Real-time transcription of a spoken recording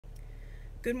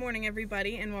Good morning,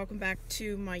 everybody, and welcome back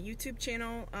to my YouTube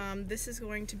channel. This is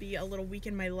going to be a little week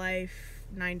in my life,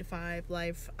 9 to 5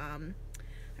 life. I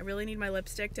really need my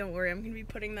lipstick. Don't worry, I'm going to be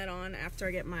putting that on after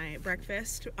I get my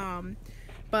breakfast.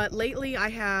 But lately I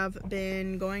have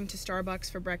been going to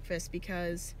Starbucks for breakfast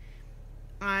because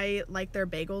I like their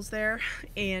bagels there,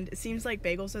 and it seems like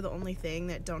bagels are the only thing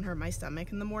that don't hurt my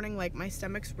stomach in the morning. Like, my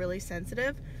stomach's really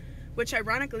sensitive, which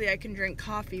ironically I can drink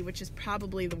coffee, which is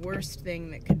probably the worst thing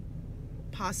that could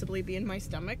possibly be in my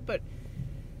stomach. But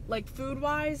like, food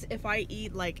wise, if I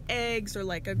eat like eggs or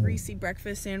like a greasy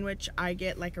breakfast sandwich, I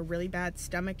get like a really bad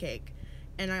stomach ache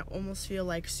and I almost feel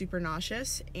like super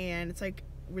nauseous, and it's like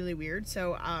really weird.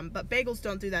 So but bagels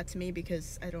don't do that to me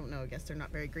because I don't know, I guess they're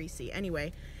not very greasy.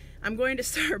 Anyway, I'm going to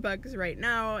Starbucks right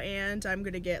now and I'm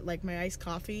gonna get like my iced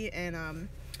coffee and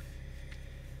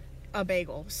a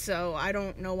bagel. So I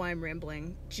don't know why I'm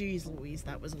rambling. Jeez Louise,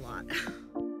 that was a lot.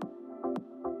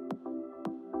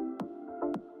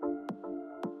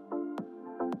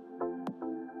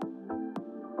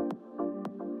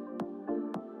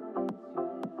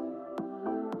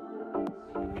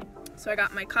 So I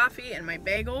got my coffee and my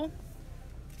bagel.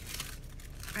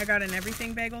 I got an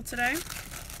everything bagel today.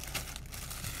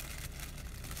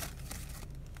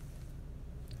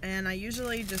 And I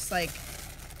usually just like,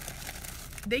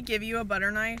 they give you a butter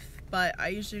knife, but I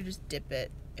usually just dip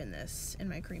it in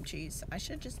my cream cheese. I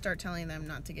should just start telling them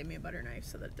not to give me a butter knife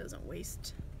so that it doesn't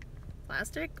waste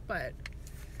plastic, but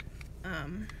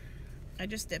I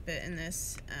just dip it in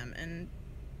this and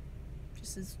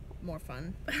just is more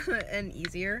fun and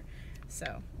easier, so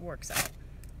it works out.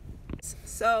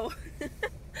 So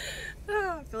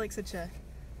I feel like such a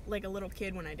little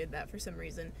kid when I did that for some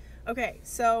reason. Okay,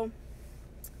 so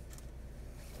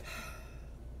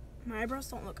my eyebrows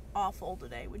don't look awful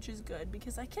today, which is good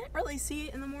because I can't really see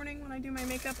it in the morning when I do my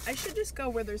makeup. I should just go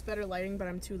where there's better lighting, but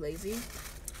I'm too lazy.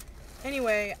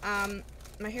 Anyway,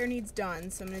 my hair needs done,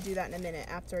 so I'm gonna do that in a minute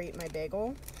after I eat my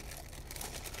bagel,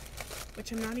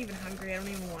 which I'm not even hungry. I don't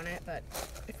even want it, but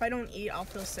if I don't eat, I'll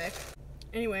feel sick.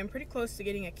 Anyway, I'm pretty close to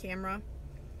getting a camera,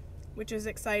 which is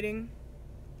exciting.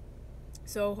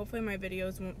 So hopefully my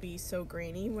videos won't be so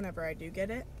grainy whenever I do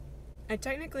get it. I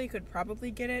technically could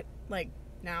probably get it like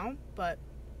now, but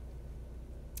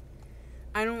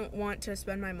I don't want to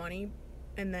spend my money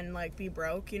and then like be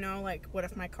broke, you know? Like, what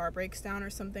if my car breaks down or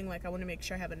something? Like, I want to make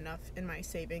sure I have enough in my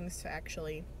savings to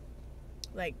actually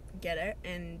like get it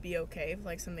and be okay if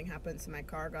like something happens to my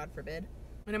car, God forbid.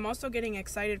 And I'm also getting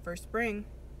excited for spring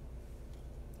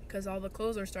because all the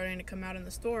clothes are starting to come out in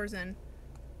the stores, and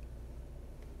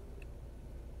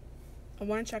I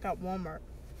want to check out Walmart.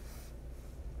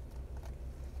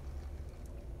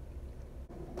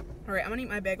 Alright, I'm gonna eat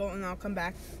my bagel and I'll come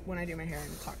back when I do my hair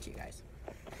and talk to you guys.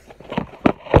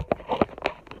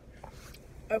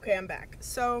 Okay, I'm back.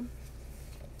 So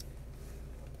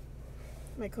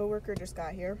my coworker just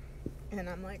got here and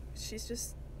I'm like, she's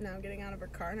just now getting out of her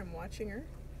car and I'm watching her.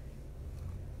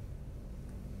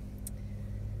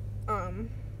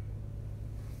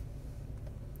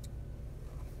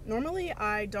 Normally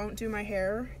I don't do my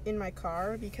hair in my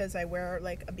car because I wear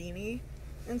like a beanie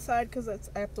inside because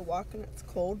I have to walk and it's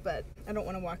cold, but I don't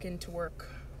want to walk into work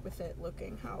with it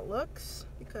looking how it looks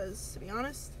because, to be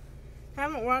honest, I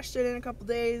haven't washed it in a couple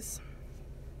days.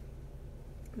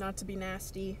 Not to be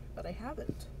nasty, but I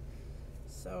haven't.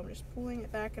 So I'm just pulling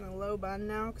it back in a low bun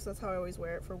now because that's how I always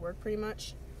wear it for work pretty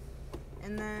much.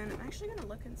 And then I'm actually gonna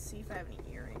look and see if I have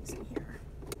any earrings in here.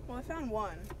 Well, I found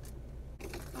one.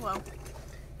 Oh well.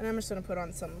 And I'm just gonna put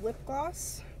on some lip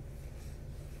gloss,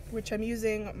 which I'm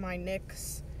using my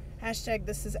NYX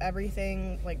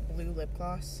 #ThisIsEverything like blue lip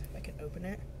gloss. If I can open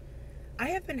it. I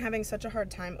have been having such a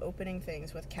hard time opening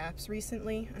things with caps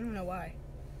recently. I don't know why.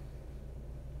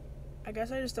 I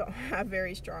guess I just don't have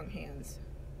very strong hands,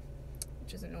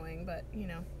 which is annoying, but you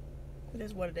know, it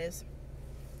is what it is.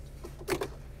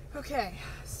 Okay,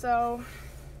 so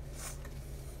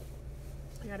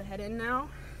I gotta head in now.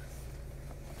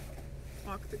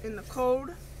 Walk in the cold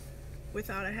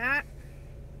without a hat.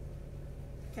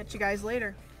 Catch you guys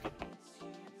later.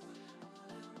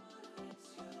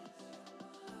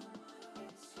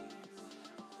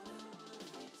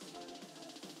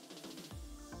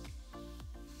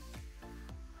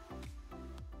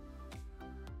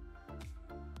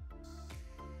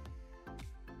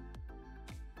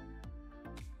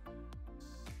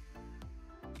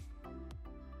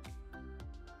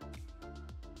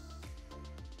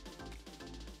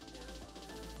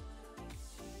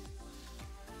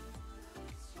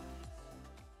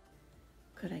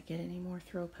 Could I get any more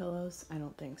throw pillows? I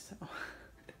don't think so.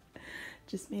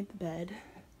 Just made the bed.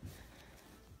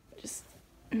 Just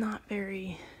not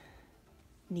very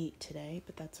neat today,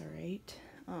 but that's alright.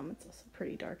 It's also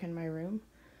pretty dark in my room.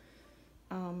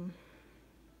 I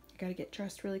gotta get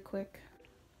dressed really quick.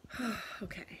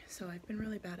 Okay, so I've been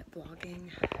really bad at vlogging,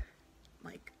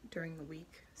 like, during the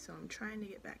week, so I'm trying to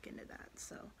get back into that,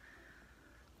 so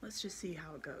let's just see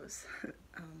how it goes.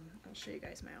 I'll show you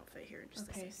guys my outfit here in just a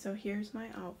second. Okay, so here's my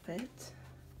outfit.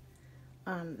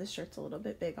 This shirt's a little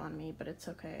bit big on me, but it's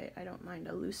okay. I don't mind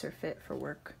a looser fit for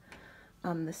work.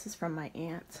 This is from my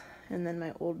aunt, and then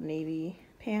my Old Navy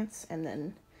pants, and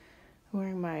then I'm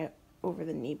wearing my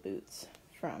over-the-knee boots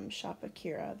from Shop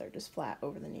Akira. They're just flat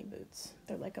over-the-knee boots.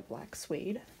 They're like a black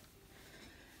suede.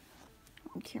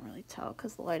 I can't really tell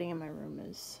because the lighting in my room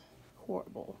is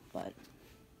horrible, but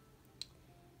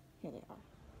here they are.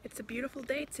 It's a beautiful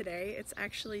day today. It's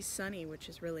actually sunny, which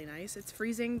is really nice. It's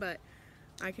freezing, but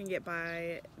I can get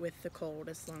by with the cold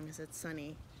as long as it's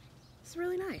sunny. It's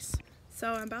really nice.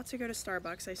 So I'm about to go to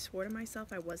Starbucks. I swore to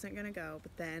myself I wasn't gonna go,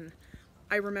 but then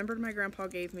I remembered my grandpa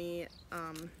gave me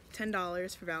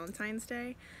 $10 for Valentine's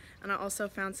Day, and I also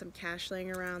found some cash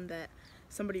laying around that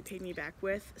somebody paid me back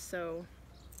with, so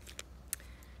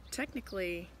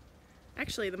technically,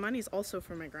 actually the money's also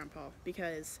for my grandpa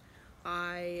because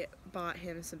I bought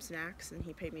him some snacks and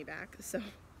he paid me back, so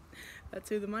that's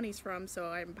who the money's from. So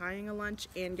I'm buying a lunch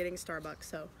and getting Starbucks,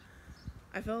 so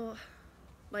I feel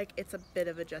like it's a bit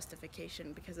of a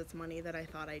justification because it's money that I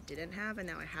thought I didn't have and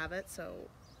now I have it, so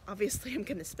obviously I'm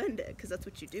gonna spend it because that's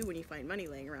what you do when you find money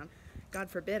laying around. God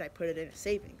forbid I put it in a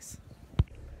savings.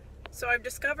 So I've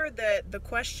discovered that the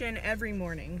question every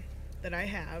morning that I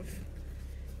have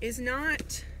is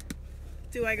not,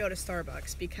 do I go to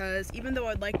Starbucks? Because even though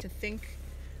I'd like to think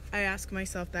I ask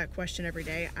myself that question every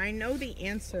day, I know the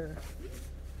answer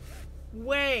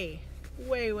way.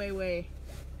 I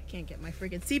can't get my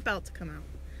friggin' seatbelt to come out.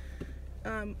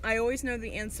 I always know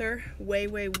the answer way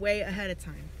ahead of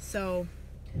time. So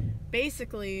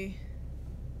basically,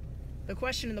 the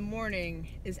question in the morning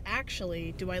is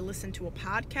actually, do I listen to a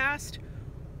podcast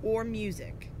or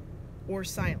music or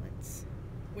silence?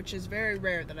 Which is very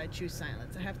rare that I choose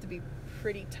silence. I have to be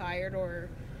pretty tired or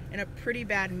in a pretty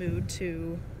bad mood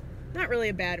to, not really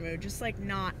a bad mood, just like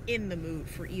not in the mood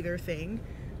for either thing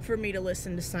for me to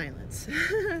listen to silence.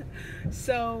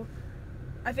 So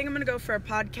I think I'm gonna go for a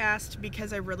podcast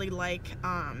because I really like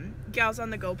Gals on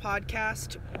the Go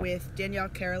podcast with Danielle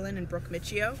Carolyn and Brooke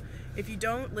Michio. If you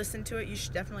don't listen to it, you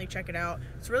should definitely check it out.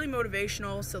 It's really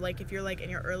motivational, so like if you're like in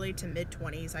your early to mid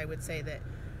 20s, I would say that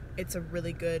it's a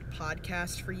really good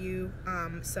podcast for you.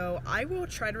 So I will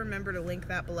try to remember to link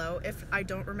that below. If I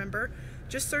don't remember,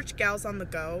 just search Gals on the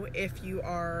Go if you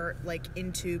are like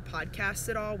into podcasts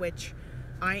at all, which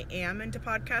I am into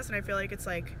podcasts, and I feel like it's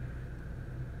like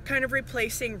kind of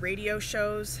replacing radio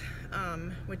shows,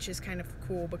 which is kind of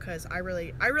cool because I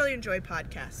really enjoy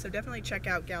podcasts. So definitely check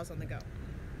out Gals on the Go.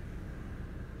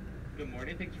 Good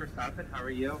morning. Thanks for stopping. How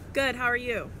are you? Good. How are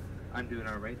you? I'm doing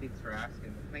all right. Thanks for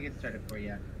asking. What can I get started for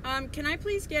you? Can I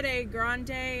please get a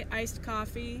grande iced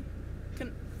coffee?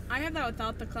 Can I have that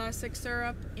without the classic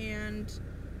syrup? And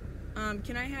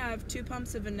can I have 2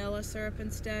 pumps of vanilla syrup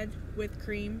instead with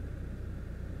cream?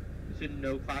 You should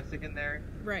no classic in there.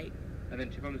 Right. And then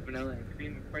 2 pumps vanilla and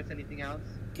cream. Of course, anything else?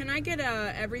 Can I get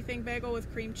a everything bagel with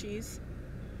cream cheese?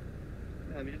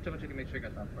 Yeah, let me just double check and make sure I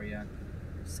got that for you.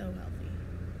 So healthy.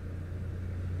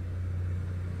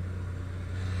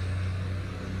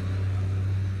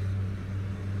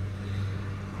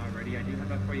 Alrighty, I do have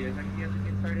that for you. Is there anything else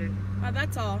to get started?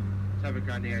 That's all. So I have a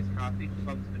grande iced coffee, 2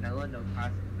 pumps vanilla, no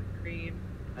classic with cream,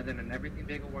 and then an everything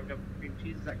bagel warmed up with cream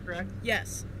cheese. Is that correct?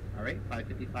 Yes. Alright,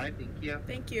 $5.55. Thank you.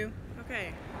 Thank you.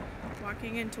 Okay,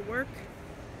 walking into work.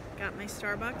 Got my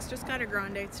Starbucks. Just got a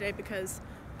grande today because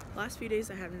last few days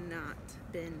I have not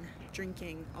been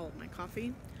drinking all of my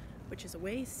coffee, which is a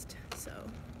waste. So,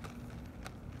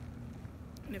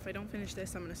 and if I don't finish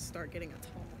this, I'm gonna start getting a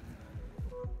tall.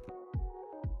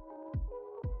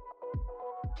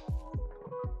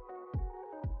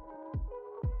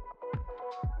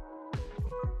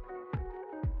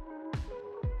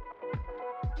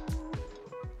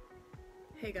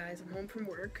 Hey guys, I'm home from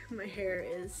work. My hair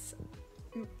is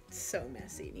so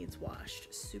messy, it needs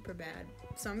washed super bad.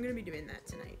 So I'm gonna be doing that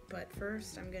tonight. But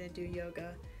first, I'm gonna do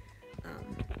yoga.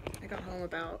 I got home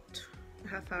about a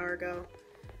half hour ago,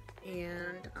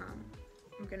 and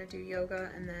I'm gonna do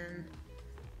yoga and then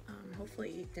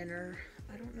hopefully eat dinner.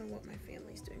 I don't know what my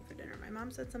family's doing for dinner. My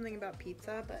mom said something about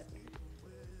pizza, but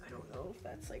I don't know if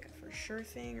that's like a for sure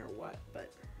thing or what.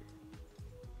 But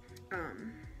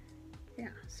yeah,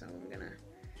 so I'm gonna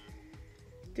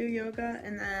do yoga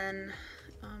and then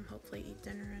hopefully eat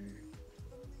dinner and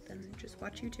then just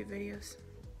watch YouTube videos.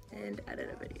 and edit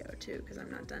a video too, because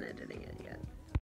I'm not done editing it yet.